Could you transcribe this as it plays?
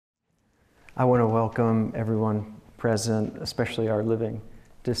I want to welcome everyone present, especially our living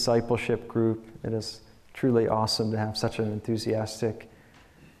discipleship group. It is truly awesome to have such an enthusiastic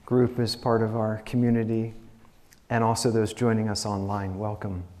group as part of our community, and also those joining us online.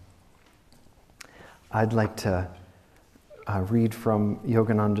 Welcome. I'd like to read from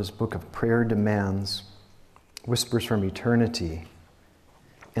Yogananda's book of Prayer Demands, Whispers from Eternity.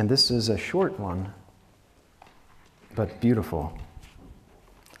 And this is a short one, but beautiful.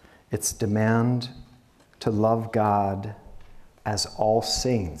 It's demand to love God as all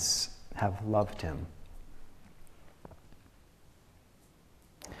saints have loved him.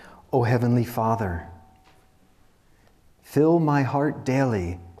 O Heavenly Father, fill my heart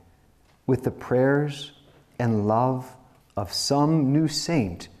daily with the prayers and love of some new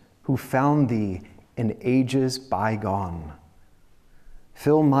saint who found thee in ages bygone.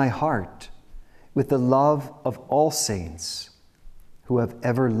 Fill my heart with the love of all saints who have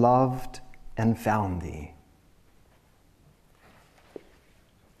ever loved and found thee.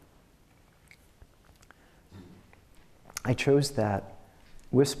 I chose that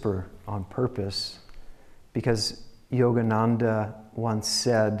whisper on purpose because Yogananda once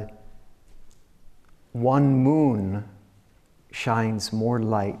said, "One moon shines more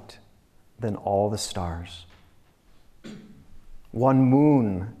light than all the stars." One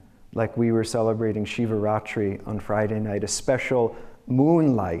moon, like we were celebrating Shivaratri on Friday night, a special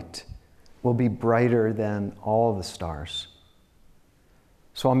moonlight will be brighter than all the stars.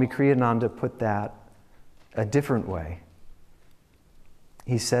 Swami Kriyananda put that a different way.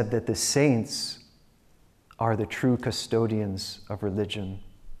 He said that the saints are the true custodians of religion.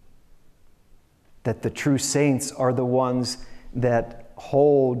 That the true saints are the ones that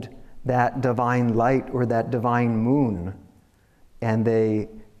hold that divine light or that divine moon, and they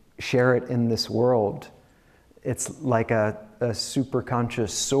share it in this world. It's like a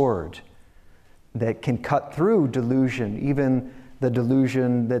superconscious sword that can cut through delusion, even the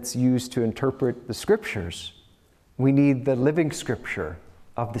delusion that's used to interpret the scriptures. We need the living scripture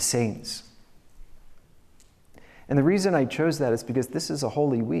of the saints. And the reason I chose that is because this is a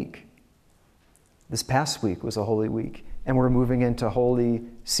holy week. This past week was a holy week, and we're moving into holy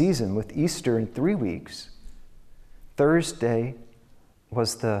season with Easter in 3 weeks. Thursday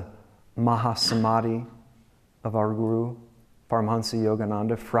was the Mahasamadhi of our Guru, Paramhansa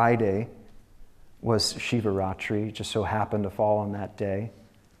Yogananda. Friday was Shivaratri, just so happened to fall on that day.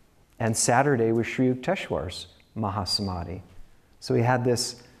 And Saturday was Sri Yukteswar's Mahasamadhi. So we had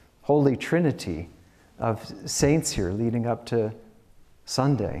this holy trinity of saints here leading up to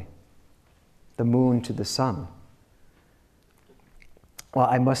Sunday, the moon to the sun. Well,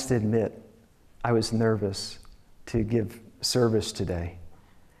 I must admit, I was nervous to give service today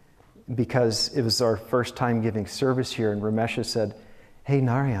because it was our first time giving service here, and Ramesha said, "Hey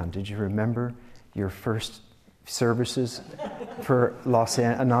Narayan, did you remember your first services for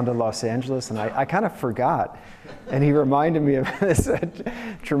Ananda Los Angeles?" And I kind of forgot. And he reminded me of this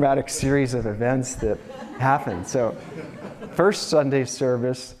traumatic series of events that happened. So first Sunday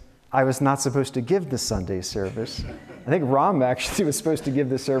service, I was not supposed to give the Sunday service. I think Ram actually was supposed to give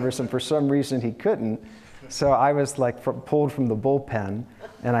the service, and for some reason he couldn't. So I was like pulled from the bullpen,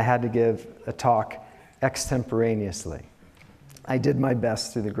 and I had to give a talk extemporaneously. I did my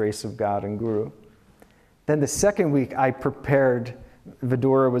best through the grace of God and Guru. Then the second week I prepared.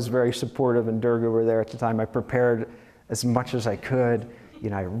 Vidura was very supportive, and Durga were there at the time. I prepared as much as I could.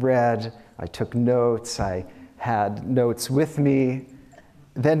 I read, I took notes, I had notes with me.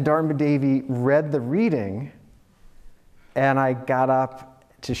 Then Dharma Devi read the reading, and I got up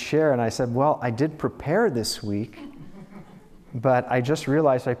to share, and I said, well, I did prepare this week, but I just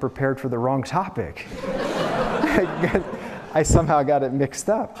realized I prepared for the wrong topic. I somehow got it mixed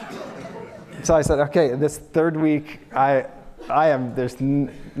up. So I said, okay, this third week, there's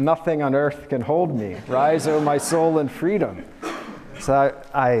nothing on earth can hold me. Rise, O my soul, in freedom. So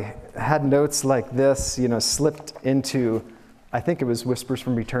I had notes like this, slipped into, I think it was Whispers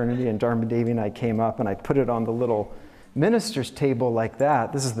from Eternity, and Dharma Devi and I came up, and I put it on the little minister's table like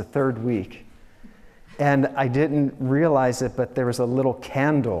that. This is the third week. And I didn't realize it, but there was a little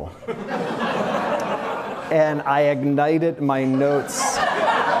candle. And I ignited my notes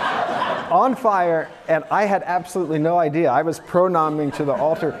on fire, and I had absolutely no idea. I was pronaming to the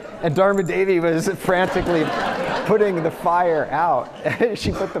altar, and Dharma Devi was frantically putting the fire out.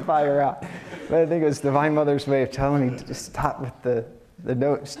 She put the fire out. But I think it was Divine Mother's way of telling me to stop with the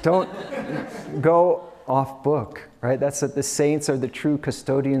notes. Don't go off book, right? That's that the saints are the true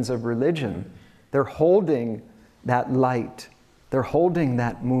custodians of religion. They're holding that light. They're holding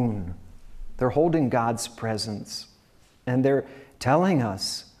that moon. They're holding God's presence. And they're telling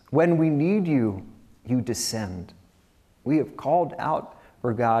us When we need you, you descend. We have called out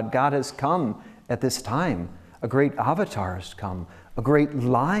for God. God has come at this time. A great avatar has come. A great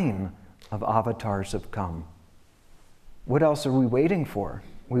line of avatars have come. What else are we waiting for?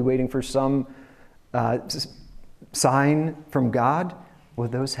 Are we waiting for some sign from God? Well,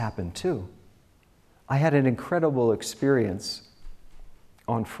 those happen too. I had an incredible experience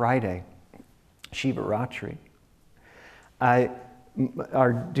on Friday, Shiva Ratri.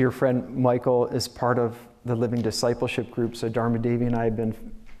 Our dear friend Michael is part of the Living Discipleship group, so Dharma Devi and I have been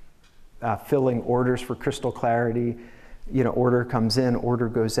filling orders for crystal clarity. You know, order comes in, order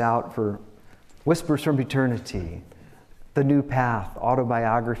goes out for Whispers from Eternity, The New Path,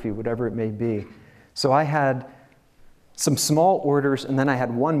 autobiography, whatever it may be. So I had some small orders, and then I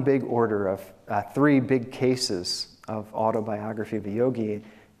had one big order of 3 big cases of autobiography of a yogi.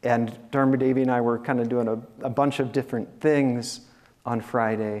 And Dharma Devi and I were kind of doing a bunch of different things on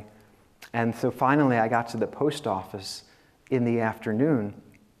Friday. And so finally I got to the post office in the afternoon,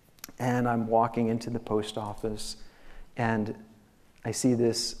 and I'm walking into the post office, and I see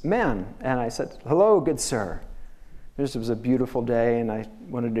this man, and I said, "Hello, good sir." This was a beautiful day, and I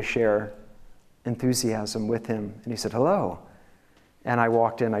wanted to share enthusiasm with him. And he said, "Hello." And I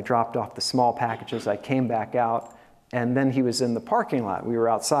walked in, I dropped off the small packages, I came back out, and then he was in the parking lot. We were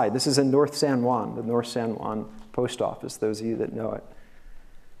outside. This is in North San Juan, the North San Juan post office, those of you that know it.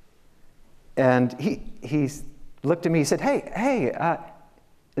 And he looked at me, he said, hey,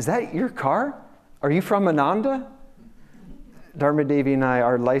 is that your car? Are you from Ananda? Dharma Devi and I,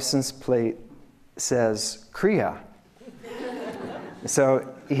 our license plate says Kriya. So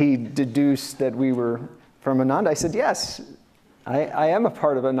he deduced that we were from Ananda. I said, yes, I am a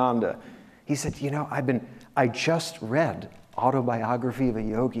part of Ananda. He said, you know, I just read Autobiography of a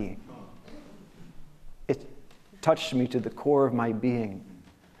Yogi. It touched me to the core of my being.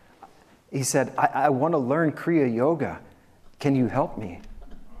 He said, I want to learn Kriya Yoga. Can you help me?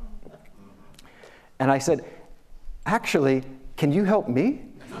 And I said, actually, can you help me?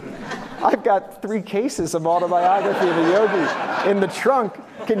 I've got 3 cases of Autobiography of a Yogi in the trunk.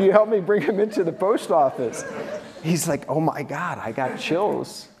 Can you help me bring them into the post office? He's like, oh my God, I got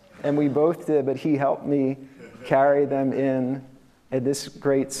chills. And we both did, but he helped me carry them in. And this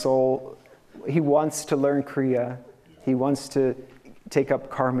great soul, he wants to learn Kriya. He wants to take up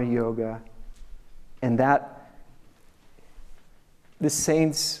karma yoga. And that the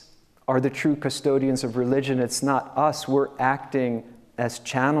saints are the true custodians of religion. It's not us. We're acting as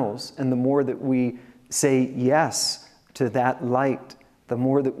channels. And the more that we say yes to that light, the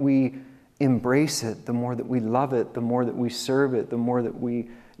more that we embrace it, the more that we love it, the more that we serve it, the more that we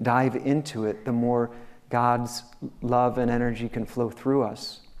dive into it, the more God's love and energy can flow through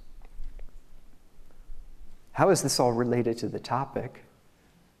us. How is this all related to the topic?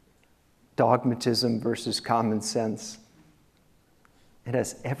 Dogmatism versus common sense. It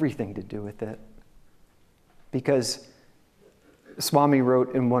has everything to do with it. Because Swami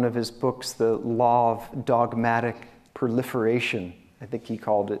wrote in one of his books, The Law of Dogmatic Proliferation. I think he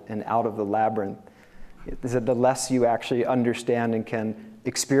called it an out of the labyrinth. He said the less you actually understand and can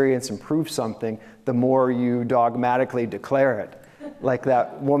experience and prove something, the more you dogmatically declare it. Like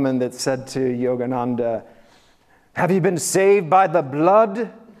that woman that said to Yogananda, "Have you been saved by the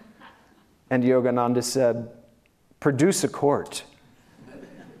blood?" And Yogananda said, "Produce a court."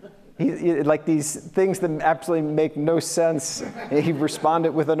 Like these things that absolutely make no sense. He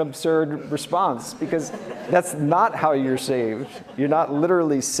responded with an absurd response, because that's not how you're saved. You're not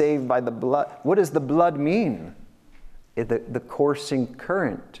literally saved by the blood. What does the blood mean? The coursing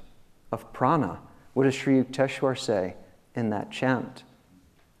current of prana. What does Sri Yukteswar say in that chant?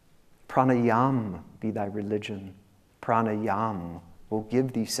 Pranayam be thy religion. Pranayam will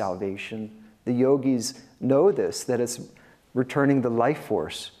give thee salvation. The yogis know this, that it's returning the life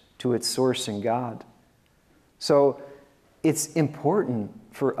force to its source in God. So it's important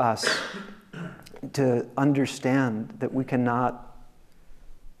for us to understand that we cannot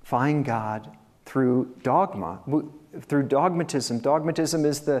find God through dogma, through dogmatism. Dogmatism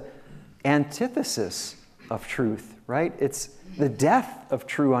is the antithesis of truth, right? It's the death of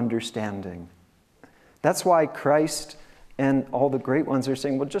true understanding. That's why Christ and all the great ones are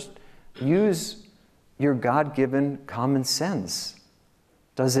saying, well, just use your God-given common sense.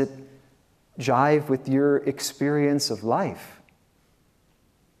 Does it jive with your experience of life?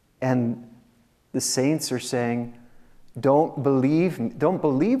 And the saints are saying, don't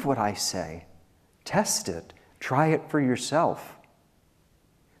believe what I say. Test it. Try it for yourself.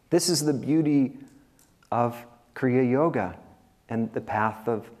 This is the beauty of Kriya Yoga and the path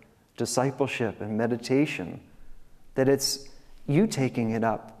of discipleship and meditation, that it's you taking it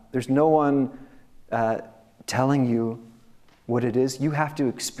up There's no one telling you what it is. You have to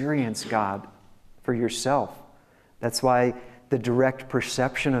experience God for yourself. That's why the direct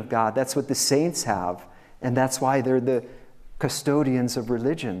perception of God, that's what the saints have. And that's why they're the custodians of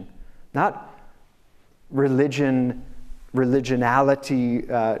religion. Not religion, religionality,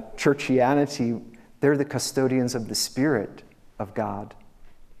 churchianity. They're the custodians of the Spirit of God.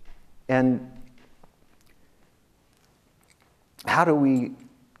 And how do we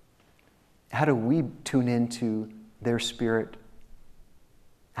tune into their spirit?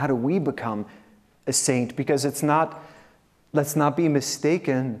 How do we become a saint? Because it's not, let's not be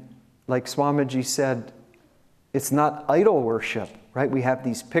mistaken, like Swamiji said, it's not idol worship, right? We have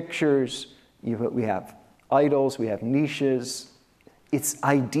these pictures, we have idols, we have niches. It's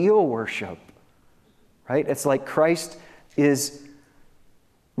ideal worship, right? It's like Christ is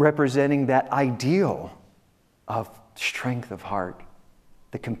representing that ideal of strength of heart,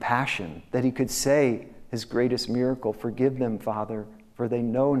 the compassion that he could say his greatest miracle, forgive them, Father, for they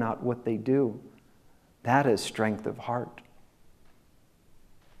know not what they do. That is strength of heart.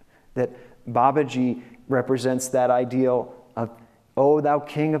 That Babaji represents that ideal of, O thou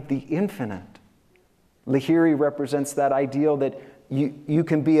King of the infinite. Lahiri represents that ideal that you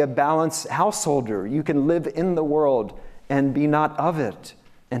can be a balanced householder. You can live in the world and be not of it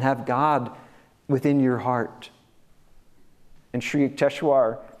and have God within your heart. And Sri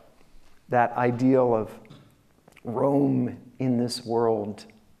Yukteswar, that ideal of roam in this world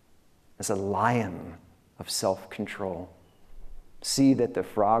as a lion of self-control. See that the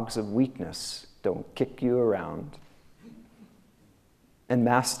frogs of weakness don't kick you around. And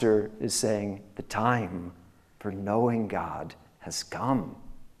Master is saying, the time for knowing God has come.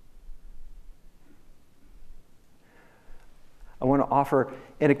 I want to offer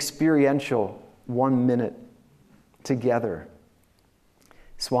an experiential 1 minute together.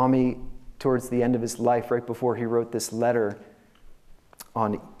 Swami, towards the end of his life, right before he wrote this letter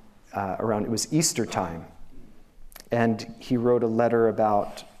on around, it was Easter time, and he wrote a letter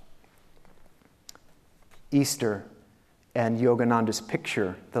about Easter and Yogananda's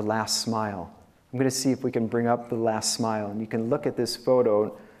picture, The Last Smile. I'm going to see if we can bring up The Last Smile, and you can look at this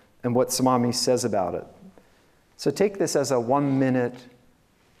photo and what Swami says about it. So take this as a 1 minute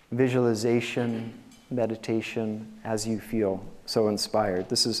visualization, meditation, as you feel so inspired.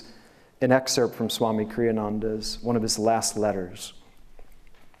 This is an excerpt from Swami Kriyananda's, one of his last letters.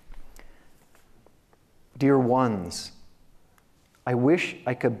 Dear ones, I wish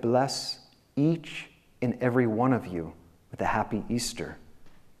I could bless each and every one of you with a happy Easter.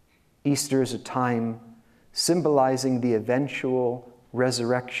 Easter is a time symbolizing the eventual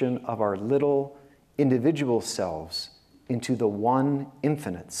resurrection of our little individual selves into the one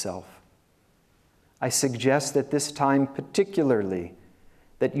infinite self. I suggest at this time particularly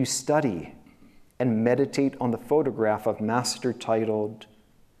that you study and meditate on the photograph of Master titled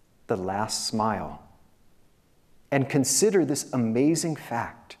The Last Smile, and consider this amazing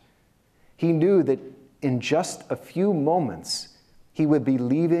fact. He knew that in just a few moments, he would be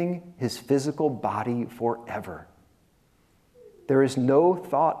leaving his physical body forever. There is no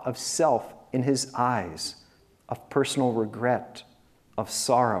thought of self in his eyes, of personal regret, of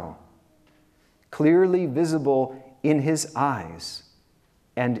sorrow. Clearly visible in his eyes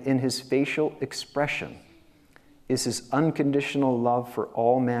and in his facial expression is his unconditional love for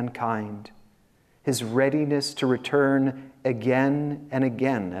all mankind, his readiness to return again and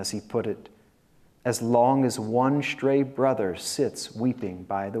again, as he put it, as long as one stray brother sits weeping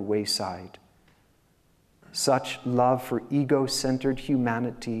by the wayside. Such love for ego-centered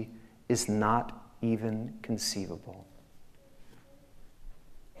humanity is not even conceivable.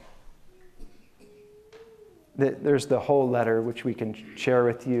 There's the whole letter, which we can share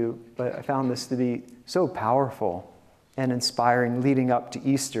with you, but I found this to be so powerful and inspiring leading up to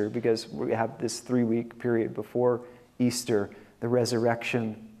Easter, because we have this 3-week period before Easter, the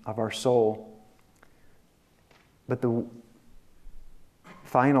resurrection of our soul. But the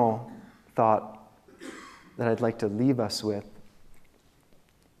final thought that I'd like to leave us with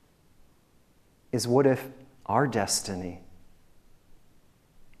is, what if our destiny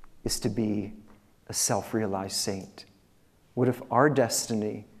is to be a self-realized saint? What if our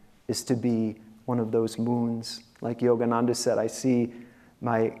destiny is to be one of those moons? Like Yogananda said, I see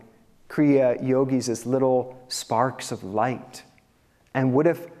my Kriya yogis as little sparks of light. And what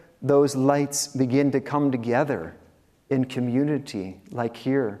if those lights begin to come together in community, like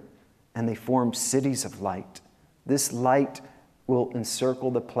here, and they form cities of light? This light will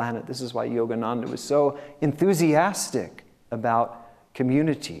encircle the planet. This is why Yogananda was so enthusiastic about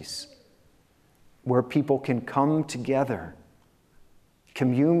communities where people can come together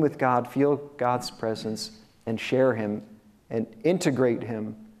commune with God, feel God's presence, and share Him, and integrate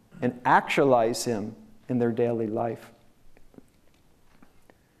Him, and actualize Him in their daily life.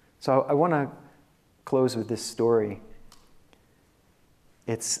 So I want to close with this story.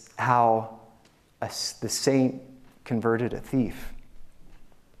 It's how the saint converted a thief.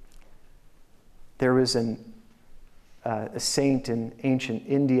 There was a saint in ancient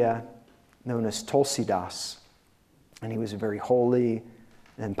India known as Tulsidas, and he was a very holy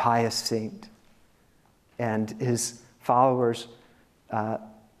and pious saint. And his followers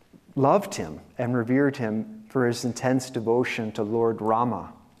loved him and revered him for his intense devotion to Lord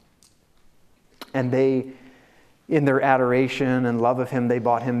Rama. And they, in their adoration and love of him, they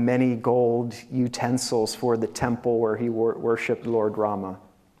bought him many gold utensils for the temple where he worshipped Lord Rama.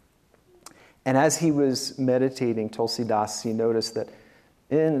 And as he was meditating, Tulsidas, he noticed that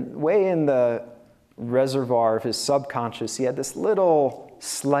way in the reservoir of his subconscious, he had this little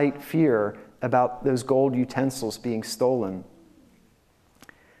slight fear about those gold utensils being stolen.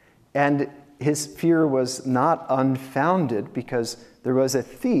 And his fear was not unfounded, because there was a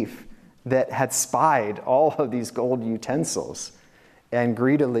thief that had spied all of these gold utensils and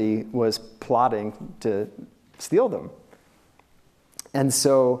greedily was plotting to steal them. And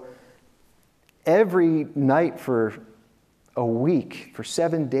so every night for a week, for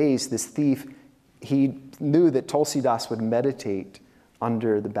 7 days, this thief, he knew that Tulsidas would meditate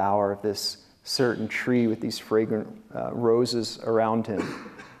under the bower of this certain tree with these fragrant roses around him.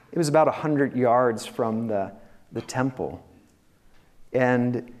 It was about 100 yards from the temple.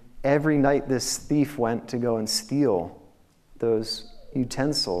 And every night this thief went to go and steal those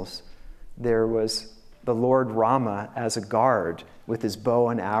utensils. There was the Lord Rama as a guard with his bow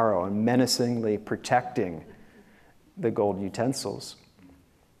and arrow and menacingly protecting the gold utensils.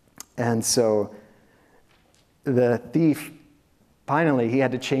 And so the thief, finally, he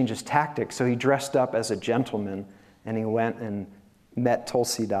had to change his tactics. So he dressed up as a gentleman and he went and met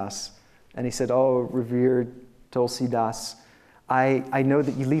Tulsidas. And he said, "Oh, revered Tulsidas, I know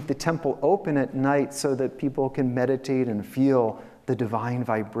that you leave the temple open at night so that people can meditate and feel the divine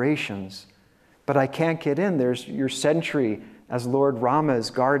vibrations. But I can't get in. There's your sentry as Lord Rama is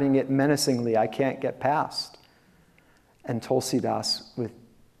guarding it menacingly. I can't get past." And Tulsidas,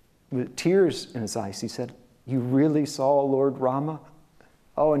 with tears in his eyes, he said, "You really saw Lord Rama?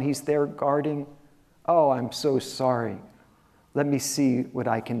 Oh, and he's there guarding? Oh, I'm so sorry. Let me see what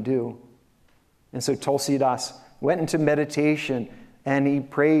I can do." And so Tulsidas went into meditation and he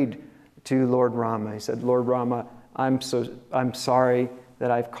prayed to Lord Rama. He said, "Lord Rama, I'm sorry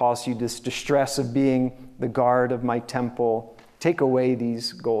that I've caused you this distress of being the guard of my temple. Take away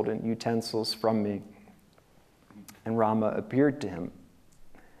these golden utensils from me." And Rama appeared to him.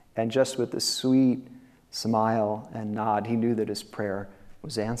 And just with a sweet smile and nod, he knew that his prayer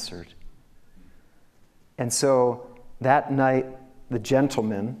was answered. And so that night, the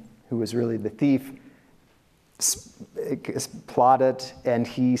gentleman, who was really the thief, plotted, and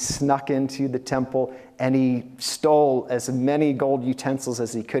he snuck into the temple and he stole as many gold utensils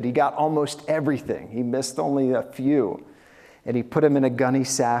as he could. He got almost everything. He missed only a few. And he put them in a gunny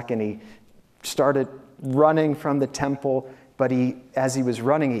sack and he started running from the temple. But as he was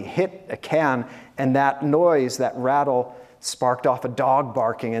running, he hit a can, and that noise, that rattle, sparked off a dog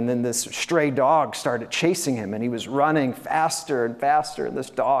barking, and then this stray dog started chasing him, and he was running faster and faster, and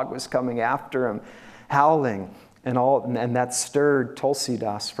this dog was coming after him, howling, and that stirred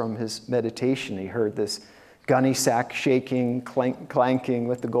Tulsidas from his meditation. He heard this gunny sack shaking, clanking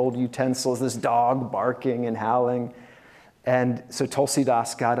with the gold utensils, this dog barking and howling. And so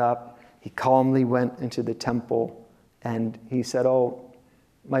Tulsidas got up, he calmly went into the temple, and he said, "Oh,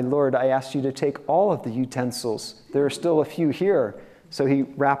 my lord, I asked you to take all of the utensils. There are still a few here." So he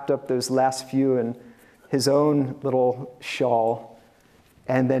wrapped up those last few in his own little shawl,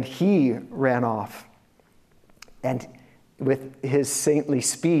 and then he ran off. And with his saintly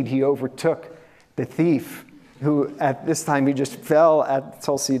speed, he overtook the thief, who at this time he just fell at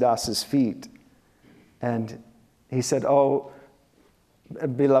Tulsidas's feet. And he said, "Oh,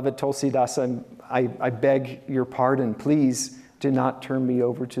 beloved Tulsidas, I beg your pardon. Please do not turn me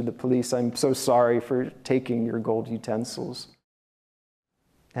over to the police. I'm so sorry for taking your gold utensils."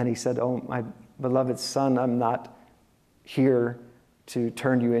 And he said, "Oh, my beloved son, I'm not here to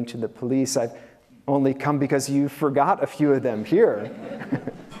turn you into the police. I've only come because you forgot a few of them here."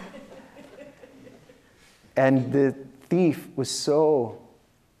 And the thief was so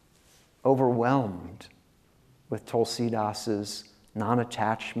overwhelmed with Tulsidas's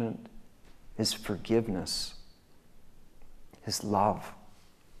non-attachment, his forgiveness, his love,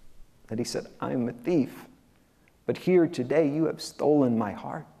 that he said, "I'm a thief, But here today, you have stolen my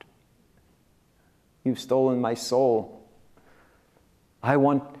heart. You've stolen my soul. I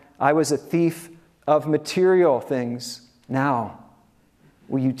was a thief of material things. Now,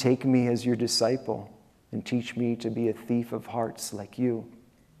 will you take me as your disciple and teach me to be a thief of hearts like you?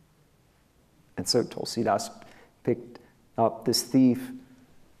 And so Tulsidas picked up this thief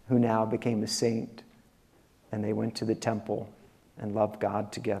who now became a saint, and they went to the temple and loved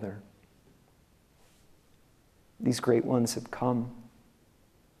God together. These great ones have come.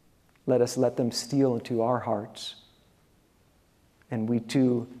 Let us let them steal into our hearts. And we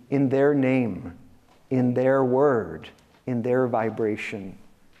too, in their name, in their word, in their vibration,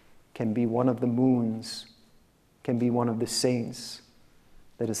 can be one of the moons, can be one of the saints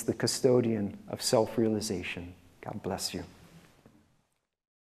that is the custodian of self-realization. God bless you.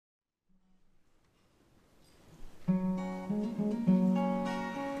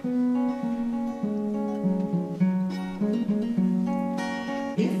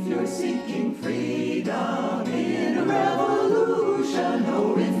 If you're seeking freedom in a revolution,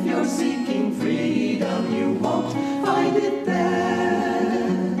 or if you're seeking freedom, you won't find it there.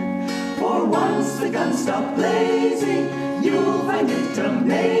 For once the guns stop blazing, you'll find it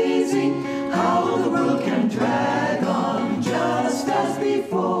amazing how the world can drag on just as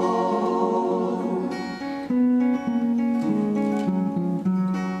before.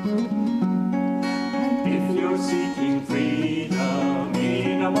 If you're seeking freedom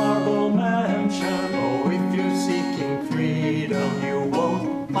in a marble mansion, oh, if you're seeking freedom, you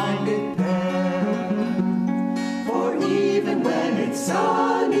won't find it there. For even when it's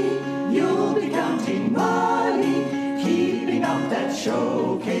sunny, you'll be counting money, keeping up that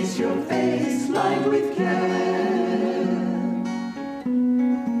showcase your face lined with care.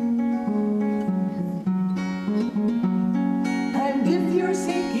 And if you're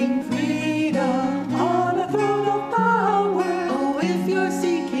seeking freedom on a throne of power, oh, if you're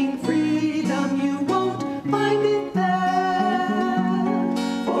seeking freedom, you won't find it there.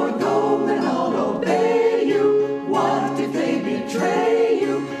 For go and all obey you, what if they betray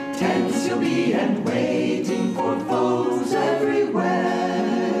you? Tense you'll be and waiting for foes everywhere.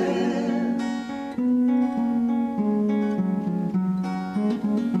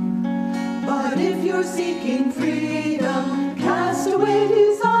 But if you're seeking freedom, cast away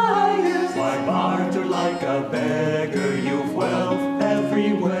desires. Why barter like a beggar? You've wealth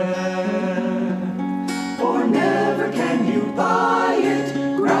everywhere. For never can you buy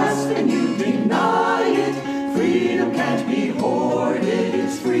it, grasp and you deny it. Freedom can't be hoarded,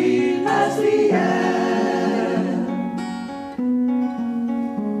 it's free as the air.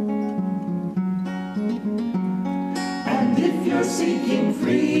 And if you're seeking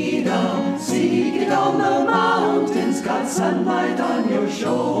freedom, seek it on the mountains. Got sunlight on your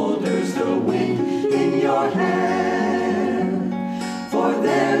shoulders, the wind in your hair. For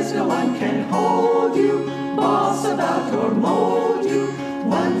there's no one can hold you, boss about or mold you.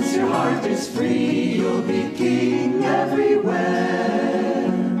 Once your heart is free, you'll be king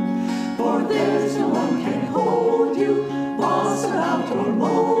everywhere. For there's no one can hold you, boss about or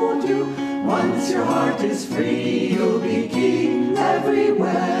mold you. Once your heart is free, you'll be king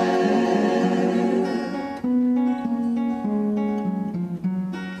everywhere.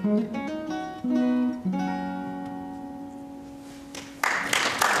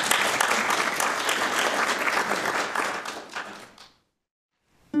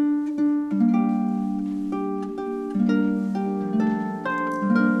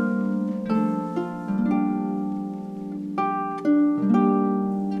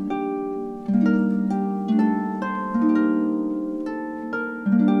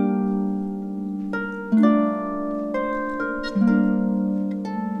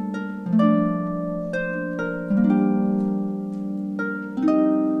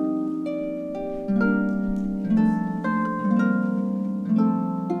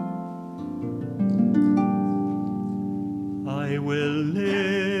 I will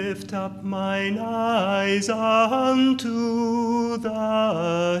lift up mine eyes unto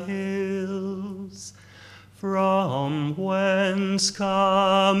the hills, from whence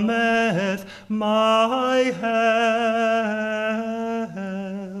cometh my help.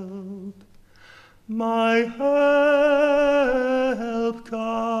 My help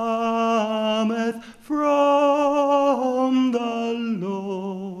cometh from the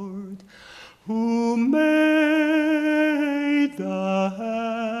Lord, who made the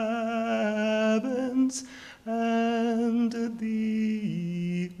heavens and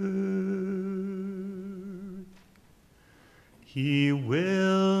the earth. He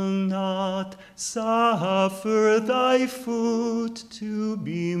will not suffer thy foot to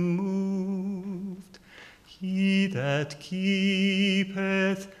be moved. He that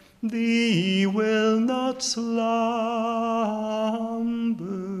keepeth thee will not slumber.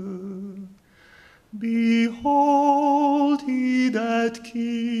 Behold, he that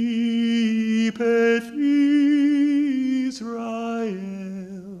keepeth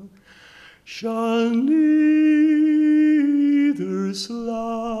Israel shall neither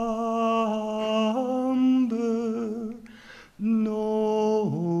slumber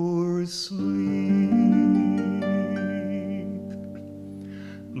nor sleep.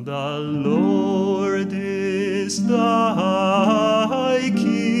 The Lord is thy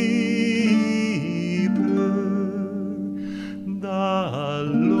keeper. The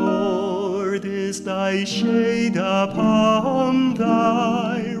Lord is thy shade upon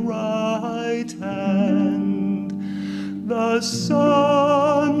thy right hand. The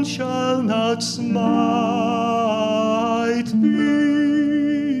sun shall not smite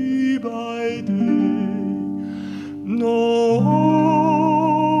thee by day, nor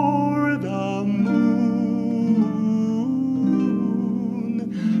the moon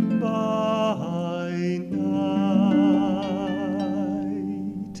by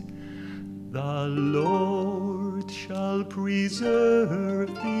night. The Lord shall preserve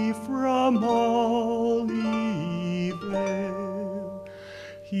thee from all evil.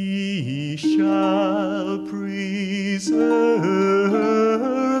 He shall preserve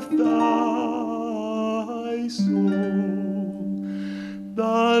thy soul.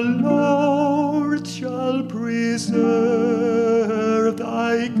 The Lord shall preserve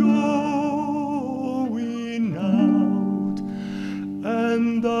thy going out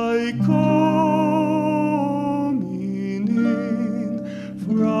and thy coming in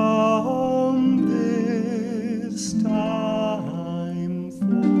from